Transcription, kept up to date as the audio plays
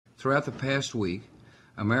Throughout the past week,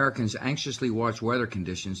 Americans anxiously watched weather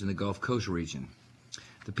conditions in the Gulf Coast region.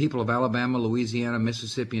 The people of Alabama, Louisiana,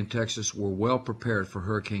 Mississippi, and Texas were well prepared for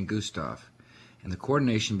Hurricane Gustav, and the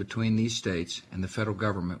coordination between these states and the federal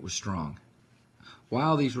government was strong.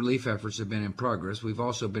 While these relief efforts have been in progress, we've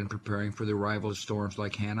also been preparing for the arrival of storms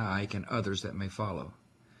like Hannah, Ike, and others that may follow.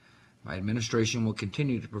 My administration will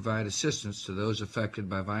continue to provide assistance to those affected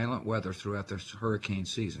by violent weather throughout this hurricane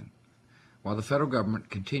season. While the federal government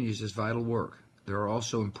continues this vital work, there are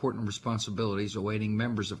also important responsibilities awaiting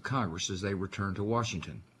members of Congress as they return to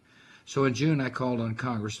Washington. So in June, I called on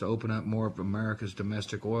Congress to open up more of America's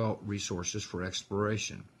domestic oil resources for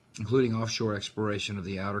exploration, including offshore exploration of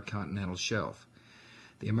the Outer Continental Shelf.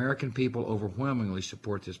 The American people overwhelmingly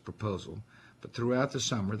support this proposal, but throughout the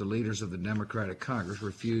summer, the leaders of the Democratic Congress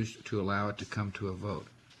refused to allow it to come to a vote.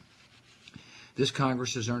 This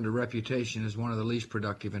Congress has earned a reputation as one of the least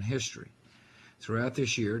productive in history. Throughout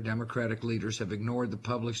this year, Democratic leaders have ignored the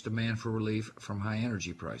public's demand for relief from high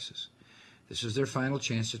energy prices. This is their final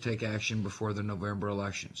chance to take action before the November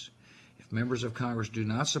elections. If members of Congress do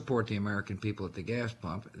not support the American people at the gas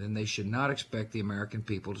pump, then they should not expect the American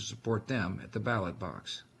people to support them at the ballot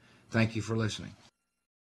box. Thank you for listening.